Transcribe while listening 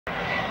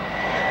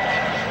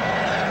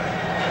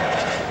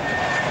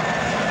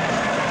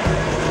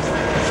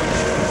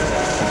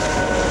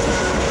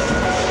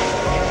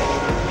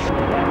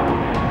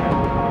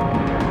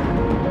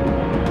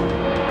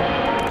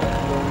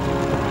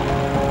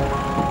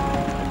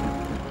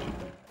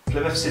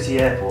Plymouth City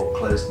Airport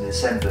closed in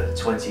December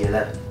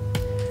 2011.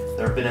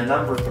 There have been a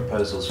number of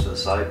proposals for the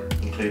site,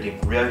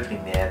 including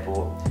reopening the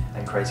airport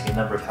and creating a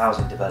number of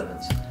housing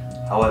developments.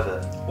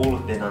 However, all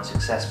have been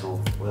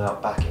unsuccessful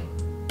without backing.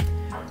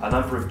 A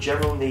number of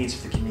general needs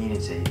for the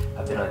community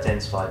have been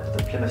identified by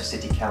the Plymouth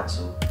City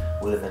Council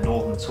within the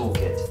Northern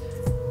Toolkit,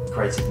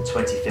 created in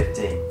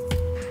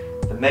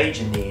 2015. The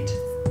major need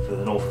for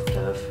the north of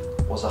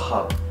Plymouth was a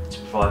hub to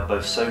provide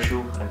both social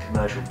and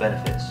commercial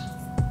benefits.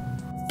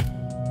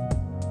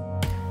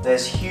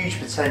 There's huge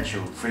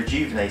potential for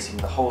rejuvenating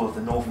the whole of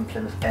the northern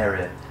Plymouth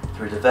area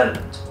through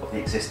development of the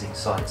existing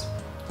site.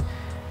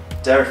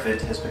 Derriford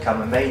has become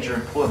a major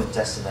employment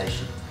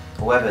destination,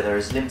 however there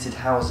is limited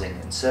housing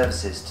and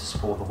services to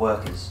support the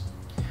workers.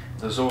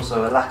 There is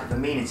also a lack of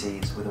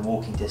amenities within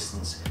walking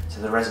distance to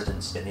the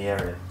residents in the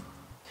area.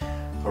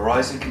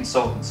 Horizon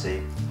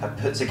Consultancy have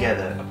put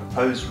together a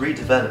proposed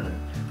redevelopment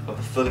of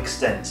the full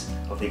extent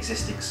of the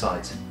existing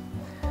site.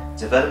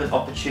 Development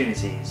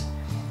opportunities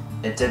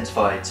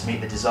identified to meet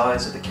the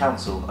desires of the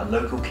council and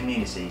local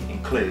community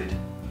include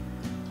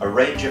a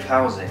range of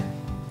housing,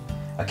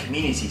 a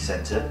community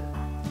centre,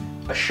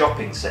 a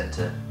shopping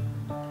centre,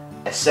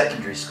 a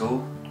secondary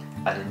school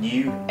and a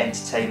new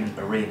entertainment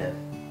arena.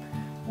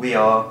 We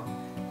are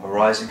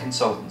Horizon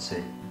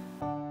Consultancy.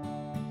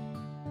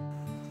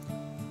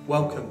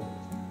 Welcome,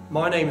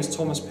 my name is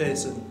Thomas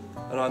Pearson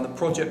and I'm the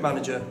Project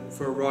Manager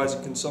for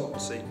Horizon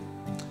Consultancy.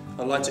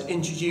 I'd like to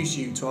introduce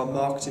you to our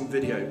marketing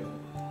video.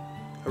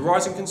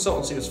 Horizon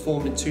Consultancy was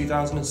formed in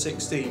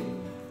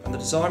 2016 and the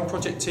design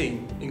project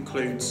team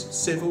includes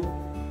civil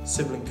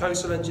and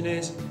coastal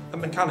engineers and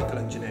mechanical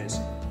engineers.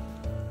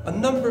 A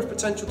number of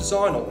potential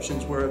design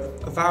options were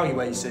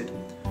evaluated,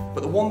 but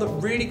the one that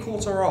really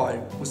caught our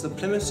eye was the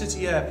Plymouth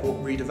City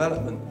Airport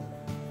redevelopment.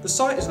 The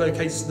site is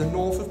located to the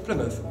north of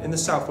Plymouth in the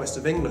southwest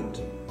of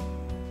England.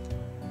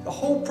 The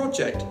whole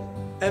project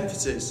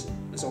emphasis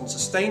is on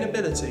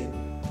sustainability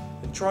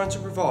and trying to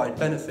provide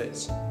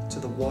benefits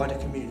to the wider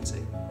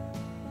community.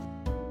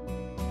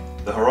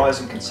 The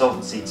Horizon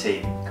Consultancy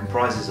team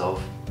comprises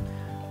of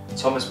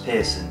Thomas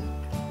Pearson,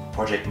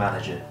 Project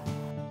Manager,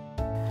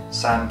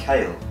 Sam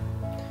Cale,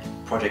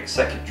 Project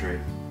Secretary,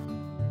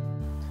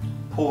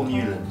 Paul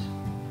Newland,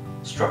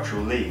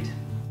 Structural Lead,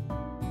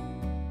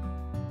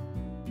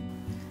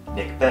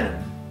 Nick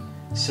Benham,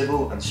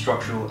 Civil and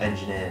Structural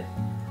Engineer,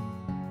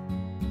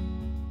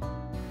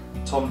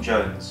 Tom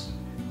Jones,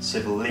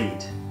 Civil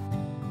Lead,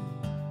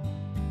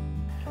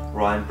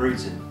 Ryan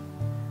Bruton,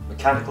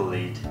 Mechanical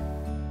Lead,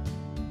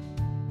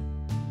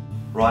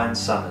 Ryan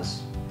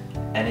Summers,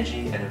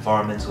 Energy and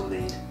Environmental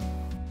Lead.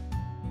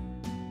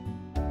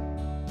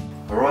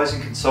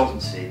 Horizon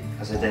Consultancy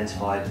has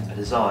identified a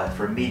desire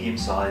for a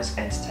medium-sized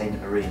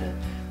entertainment arena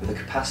with a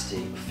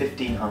capacity of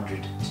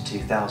 1,500 to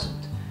 2,000,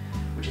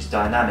 which is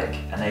dynamic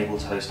and able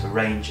to host a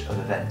range of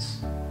events.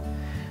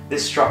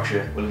 This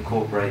structure will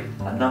incorporate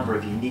a number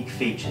of unique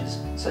features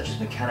such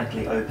as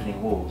mechanically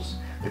opening walls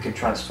that can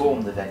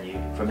transform the venue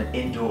from an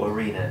indoor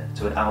arena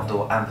to an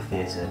outdoor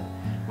amphitheatre,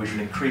 which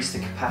will increase the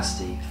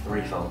capacity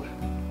threefold.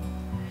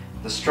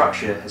 The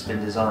structure has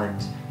been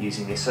designed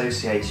using the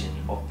Association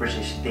of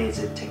British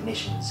Theatre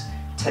Technicians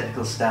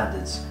technical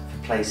standards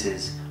for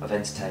places of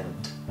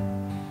entertainment.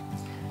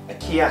 A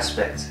key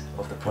aspect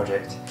of the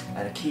project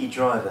and a key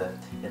driver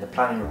in the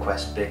planning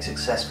request being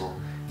successful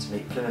to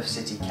meet Plymouth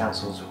City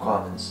Council's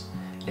requirements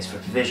is for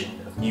provision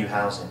of new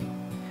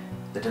housing.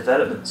 The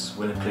developments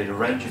will include a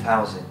range of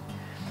housing,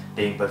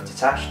 being both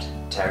detached,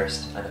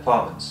 terraced and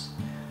apartments.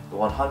 The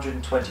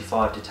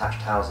 125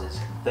 detached houses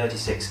and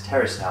 36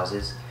 terraced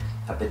houses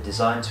have been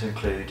designed to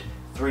include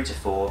 3 to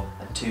 4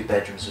 and 2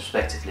 bedrooms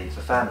respectively for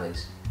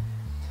families.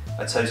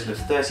 A total of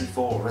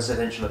 34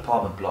 residential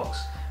apartment blocks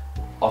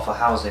offer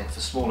housing for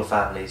smaller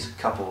families,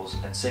 couples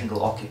and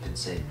single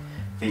occupancy,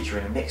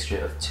 featuring a mixture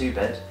of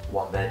 2-bed,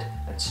 1-bed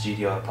and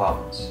studio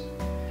apartments.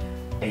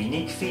 A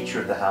unique feature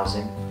of the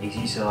housing is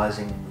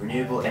utilising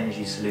renewable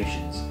energy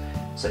solutions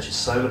such as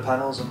solar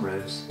panels and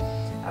roofs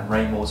and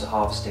rainwater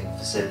harvesting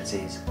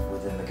facilities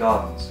within the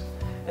gardens,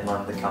 in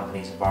line with the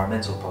company's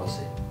environmental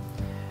policy.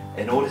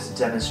 In order to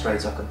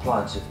demonstrate our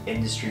compliance with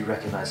industry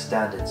recognised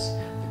standards,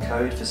 the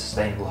Code for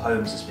Sustainable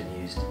Homes has been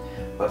used,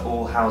 where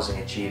all housing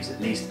achieves at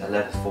least a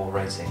Level 4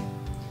 rating.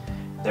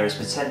 There is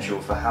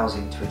potential for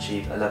housing to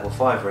achieve a Level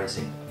 5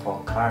 rating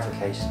upon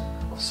clarification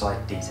of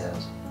site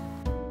details.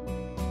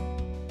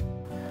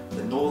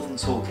 The Northern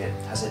Toolkit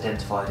has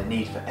identified a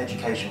need for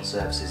educational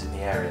services in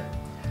the area.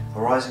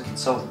 Horizon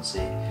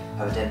Consultancy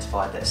have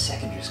identified that a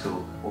secondary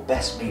school will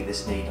best meet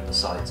this need on the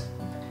site.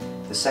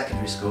 The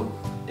secondary school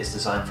is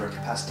designed for a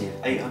capacity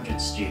of 800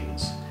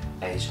 students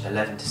aged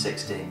 11 to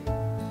 16.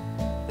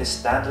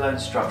 This standalone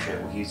structure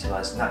will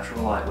utilise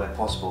natural light where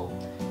possible,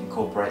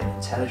 incorporate an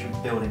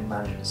intelligent building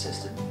management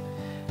system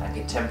and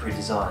contemporary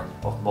design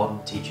of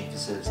modern teaching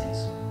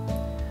facilities.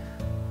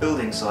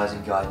 Building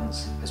sizing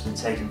guidance has been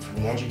taken from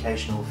the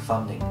Educational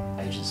Funding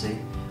Agency,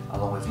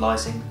 along with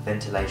lighting,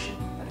 ventilation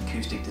and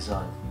acoustic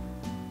design.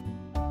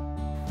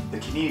 The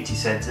community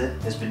centre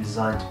has been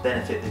designed to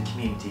benefit the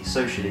community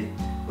socially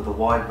with a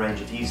wide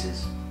range of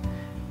uses.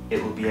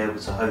 It will be able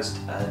to host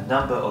a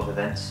number of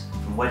events,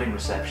 from wedding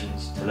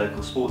receptions to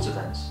local sports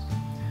events.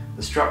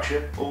 The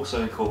structure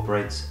also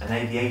incorporates an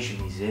aviation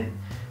museum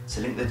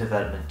to link the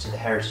development to the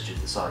heritage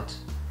of the site.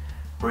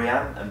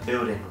 BREEAM and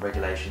building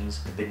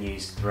regulations have been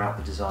used throughout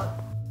the design.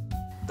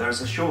 There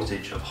is a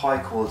shortage of high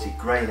quality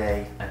Grade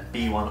A and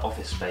B1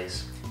 office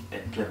space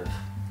in Plymouth.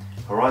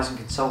 Horizon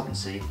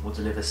Consultancy will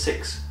deliver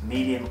 6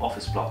 medium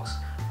office blocks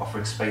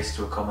offering space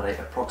to accommodate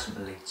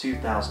approximately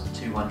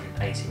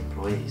 2,280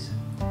 employees.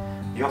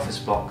 The office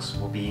blocks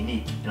will be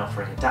unique in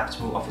offering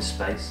adaptable office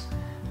space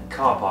and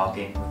car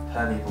parking with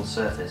permeable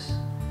surface.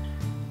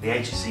 The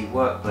HSE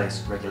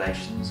workplace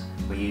regulations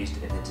were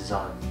used in the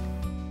design.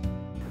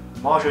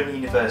 Marjoin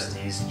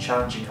University's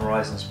Challenging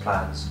Horizons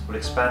plans will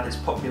expand its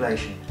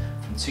population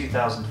from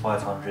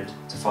 2,500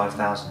 to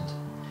 5,000.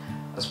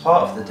 As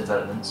part of the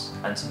developments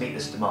and to meet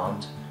this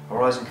demand,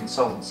 Horizon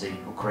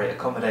Consultancy will create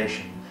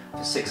accommodation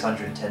for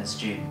 610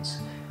 students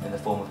in the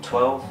form of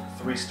 12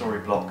 three-storey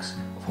blocks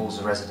of halls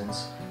of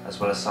residence as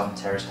well as some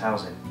terraced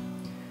housing.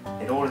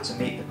 In order to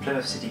meet the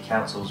Plymouth City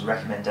Council's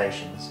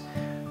recommendations,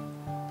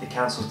 the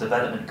Council's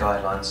Development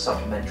Guidelines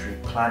supplementary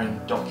planning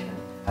document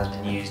has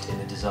been used in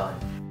the design.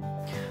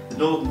 The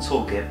Northern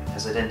Toolkit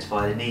has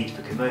identified a need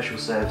for commercial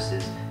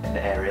services in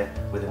the area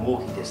within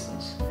walking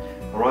distance.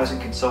 Horizon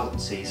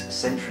Consultancy's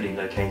centrally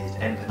located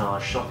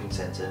Empanage shopping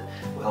centre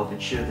will help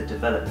ensure the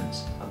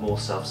developments are more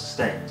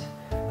self-sustained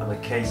and will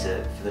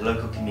cater for the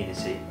local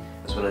community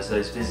as well as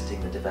those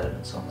visiting the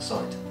developments on the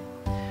site.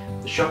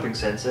 The shopping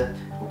centre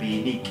will be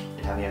unique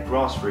in having a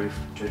grass roof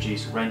to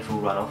reduce rainfall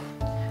runoff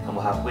and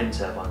will have wind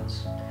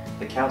turbines.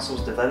 The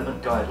Council's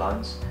Development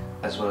Guidelines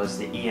as well as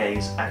the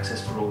EA's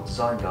Access for All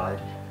design guide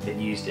have been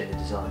used in the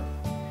design.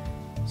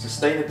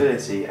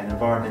 Sustainability and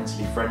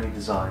environmentally friendly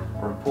design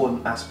are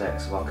important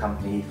aspects of our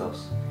company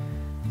ethos.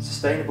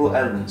 Sustainable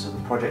elements of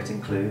the project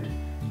include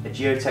a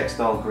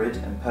geotextile grid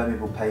and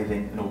permeable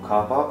paving in all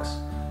car parks,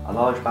 a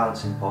large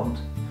balancing pond,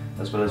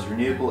 as well as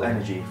renewable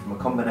energy from a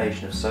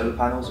combination of solar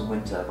panels and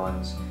wind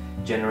turbines,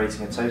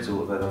 generating a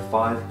total of over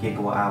 5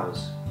 gigawatt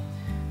hours.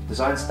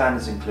 Design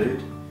standards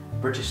include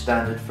British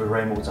Standard for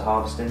rainwater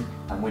harvesting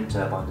and wind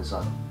turbine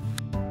design.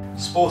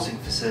 Sporting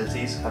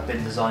facilities have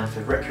been designed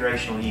for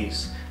recreational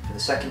use for the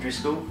secondary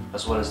school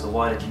as well as the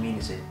wider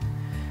community.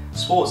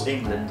 Sports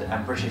England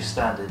and British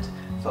Standard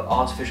for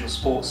artificial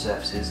sports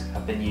surfaces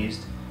have been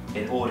used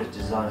in order to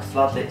design a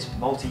floodlit,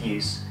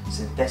 multi-use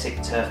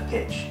synthetic turf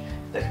pitch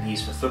that can be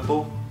used for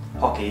football,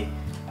 hockey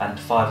and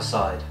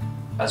five-a-side,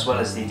 as well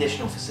as the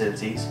additional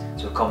facilities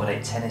to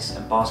accommodate tennis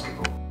and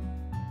basketball.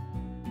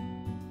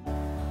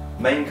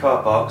 Main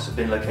car parks have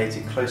been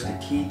located close to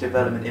key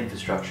development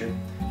infrastructure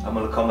and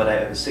will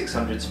accommodate over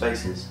 600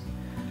 spaces.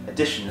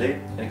 Additionally,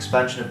 an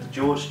expansion of the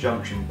George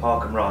Junction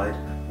Park and Ride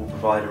will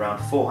provide around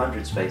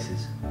 400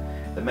 spaces.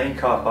 The main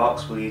car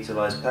parks will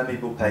utilise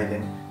permeable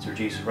paving to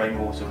reduce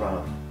rainwater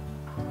runoff.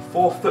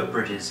 4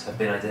 footbridges have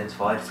been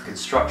identified for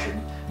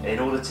construction in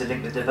order to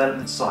link the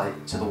development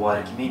site to the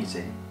wider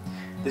community.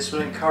 This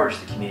will encourage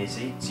the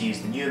community to use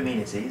the new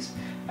amenities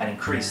and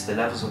increase the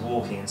levels of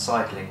walking and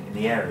cycling in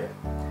the area.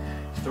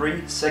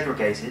 3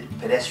 segregated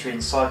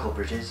pedestrian cycle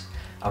bridges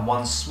and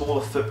 1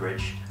 smaller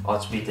footbridge are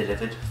to be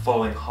delivered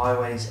following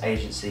Highways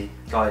Agency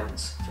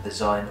guidance for the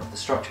design of the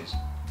structures.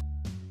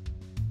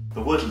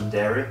 The woodland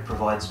area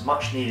provides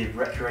much needed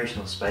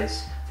recreational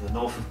space for the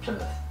north of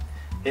Plymouth,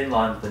 in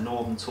line with the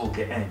Northern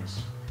Toolkit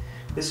aims.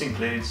 This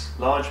includes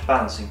large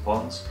balancing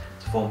ponds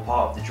to form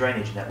part of the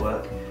drainage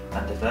network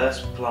and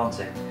diverse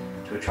planting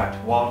to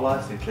attract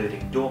wildlife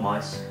including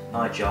dormice,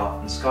 nightjar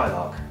and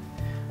skylark.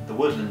 The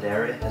woodland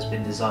area has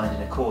been designed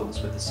in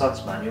accordance with the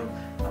SUDS manual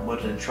and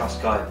Woodland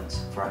Trust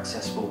guidance for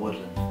accessible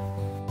woodland.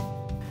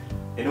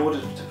 In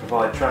order to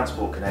provide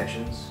transport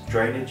connections,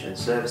 drainage and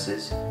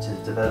services to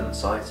the development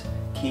site,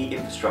 key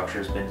infrastructure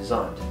has been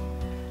designed.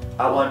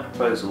 Outline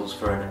proposals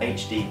for an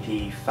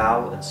HDP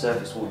foul and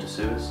surface water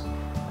sewers,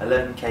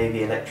 11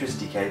 kV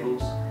electricity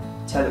cables,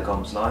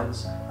 telecoms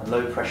lines and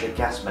low pressure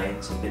gas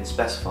mains have been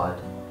specified.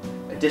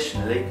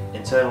 Additionally,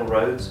 internal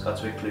roads are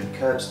to include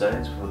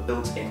curbstones with a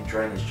built-in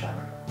drainage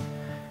channel.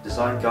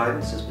 Design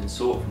guidance has been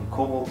sought from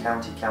Cornwall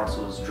County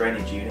Council's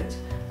Drainage Unit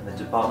and the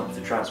Department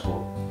for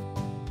Transport.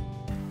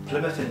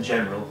 Plymouth in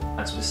general,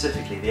 and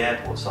specifically the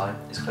airport site,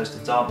 is close to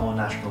DARTMOOR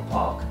National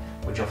Park,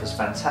 which offers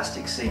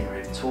fantastic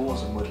scenery of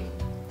tors and woodland,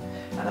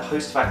 and a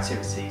host of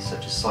activities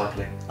such as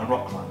cycling and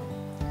rock climbing.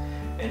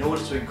 In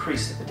order to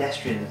increase the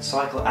pedestrian and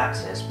cycle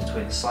access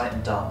between the site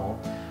and Dartmoor,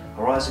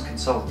 Horizon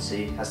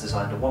Consultancy has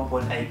designed a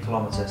 1.8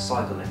 km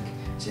cycle link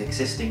to the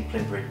existing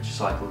Plymouth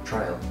Cycle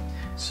Trail,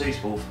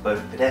 suitable for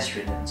both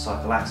pedestrian and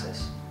cycle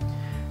access.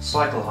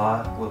 Cycle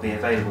hire will be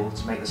available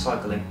to make the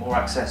cycle link more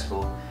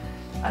accessible,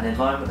 and in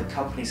line with the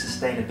company's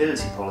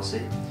sustainability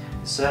policy,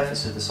 the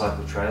surface of the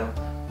cycle trail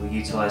will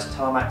utilise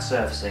tarmac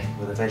surfacing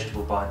with a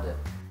vegetable binder.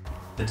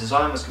 The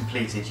design was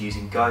completed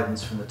using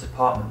guidance from the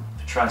Department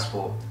for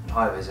Transport and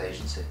Highways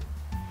Agency.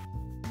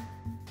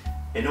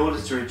 In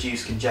order to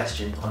reduce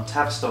congestion on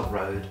Tavistock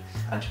Road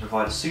and to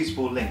provide a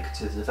suitable link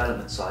to the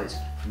development site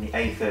from the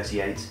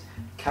A38,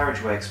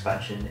 carriageway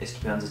expansion is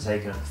to be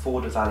undertaken on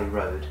Forder Valley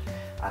Road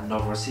and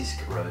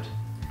Novorossiysk Road.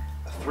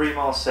 A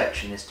 3-mile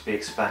section is to be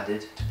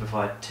expanded to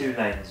provide 2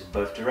 lanes in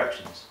both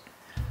directions.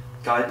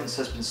 Guidance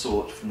has been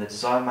sought from the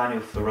Design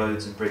Manual for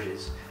Roads and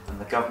Bridges and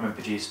the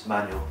government-produced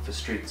Manual for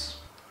Streets.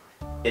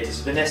 It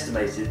has been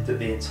estimated that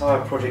the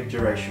entire project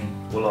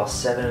duration will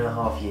last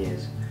 7.5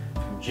 years,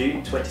 from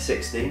June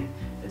 2016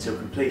 until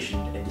completion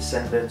in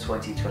December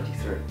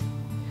 2023.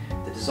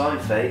 The design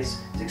phase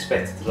is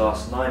expected to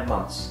last 9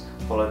 months,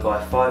 followed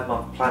by a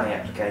 5-month planning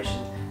application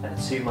and a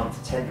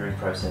 2-month tendering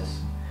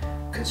process.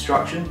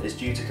 Construction is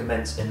due to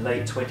commence in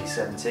late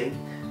 2017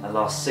 and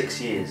last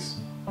 6 years.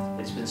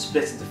 It has been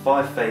split into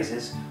 5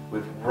 phases,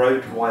 with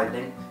road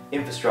widening,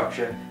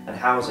 infrastructure and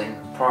housing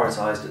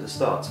prioritised at the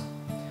start.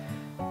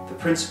 The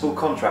principal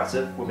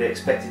contractor will be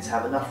expected to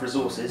have enough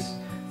resources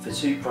for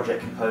 2 project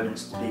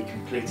components to be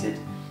completed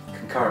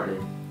concurrently.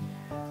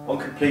 On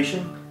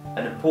completion,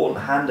 an important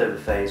handover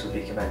phase will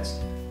be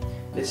commenced.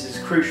 This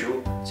is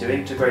crucial to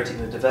integrating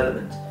the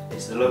development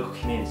into the local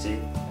community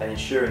and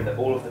ensuring that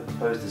all of the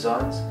proposed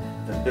designs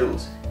have been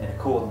built in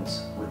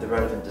accordance with the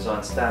relevant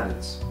design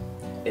standards.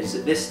 It is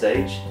at this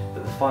stage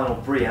that the final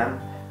BREEAM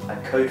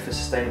and Code for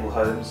Sustainable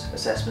Homes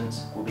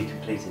assessments will be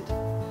completed.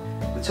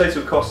 The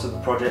total cost of the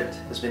project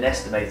has been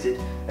estimated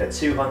at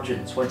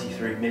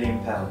 £223 million.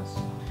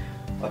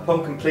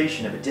 Upon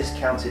completion of a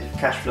discounted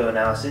cash flow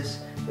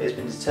analysis, it has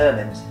been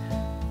determined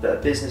that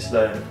a business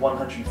loan of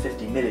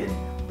 £150 million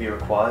will be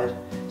required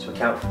to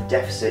account for the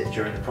deficit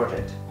during the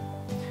project.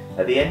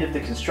 At the end of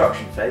the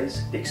construction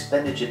phase, the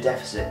expenditure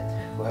deficit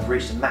will have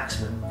reached a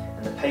maximum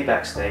and the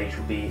payback stage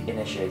will be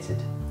initiated.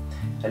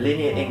 A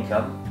linear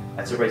income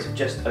at a rate of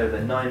just over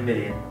 £9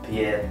 million per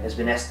year has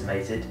been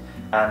estimated,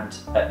 and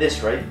at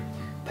this rate,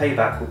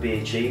 payback will be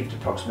achieved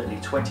approximately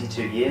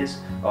 22 years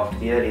after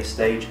the earliest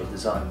stage of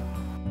design.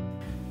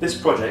 This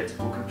project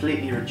will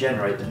completely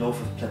regenerate the north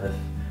of Plymouth,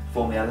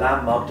 forming a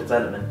landmark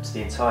development to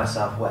the entire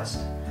southwest,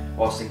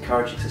 whilst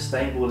encouraging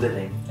sustainable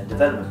living and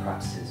development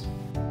practices.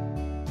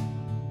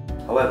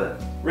 However,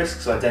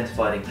 risks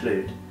identified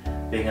include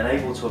being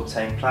unable to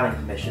obtain planning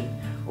permission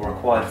or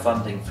required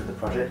funding for the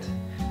project,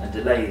 and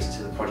delays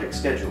to the project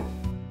schedule.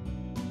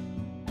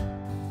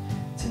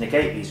 To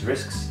negate these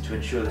risks, to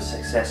ensure the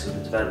success of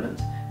the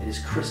development, it is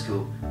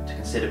critical to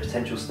consider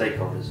potential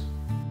stakeholders.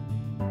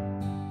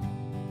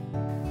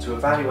 To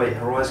evaluate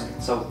Horizon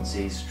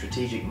Consultancy's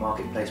strategic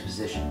marketplace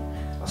position,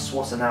 a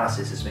SWOT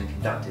analysis has been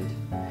conducted.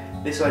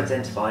 This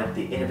identified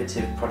the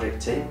innovative project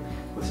team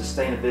with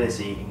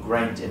sustainability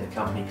ingrained in the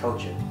company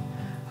culture.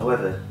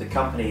 However, the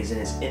company is in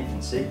its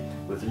infancy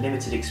with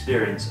limited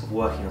experience of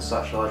working on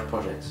such large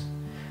projects.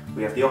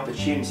 We have the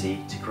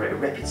opportunity to create a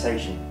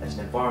reputation as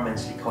an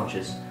environmentally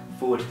conscious,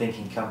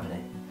 forward-thinking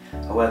company.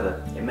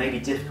 However, it may be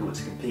difficult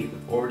to compete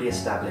with already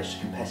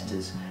established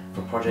competitors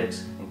for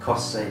projects and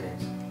cost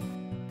savings.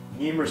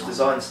 Numerous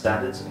design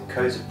standards and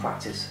codes of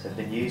practice have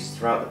been used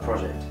throughout the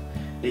project.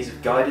 These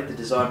have guided the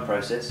design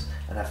process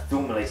and have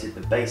formulated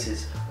the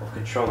basis of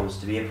controls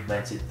to be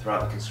implemented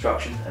throughout the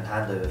construction and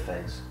handover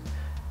phase.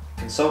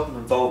 Consultant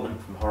involvement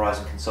from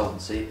Horizon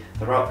Consultancy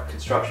throughout the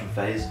construction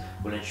phase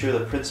will ensure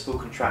the principal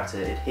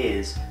contractor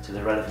adheres to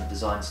the relevant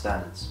design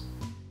standards.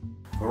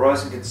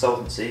 Horizon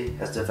Consultancy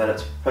has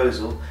developed a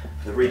proposal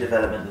for the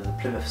redevelopment of the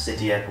Plymouth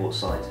City Airport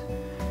site.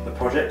 The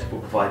project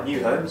will provide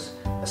new homes,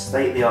 a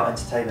state-of-the-art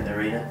entertainment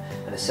arena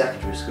and a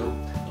secondary school,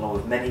 along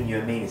with many new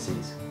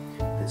amenities.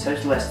 The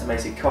total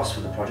estimated cost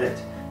for the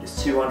project is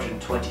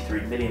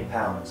 £223 million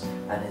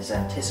and is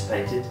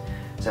anticipated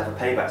to have a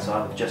payback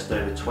time of just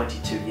over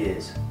 22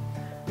 years.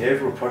 The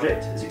overall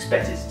project is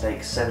expected to take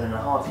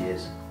 7.5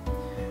 years.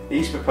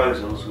 These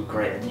proposals will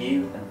create a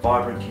new and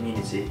vibrant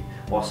community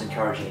whilst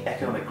encouraging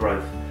economic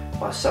growth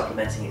by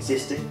supplementing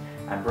existing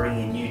and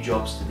bringing in new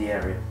jobs to the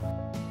area.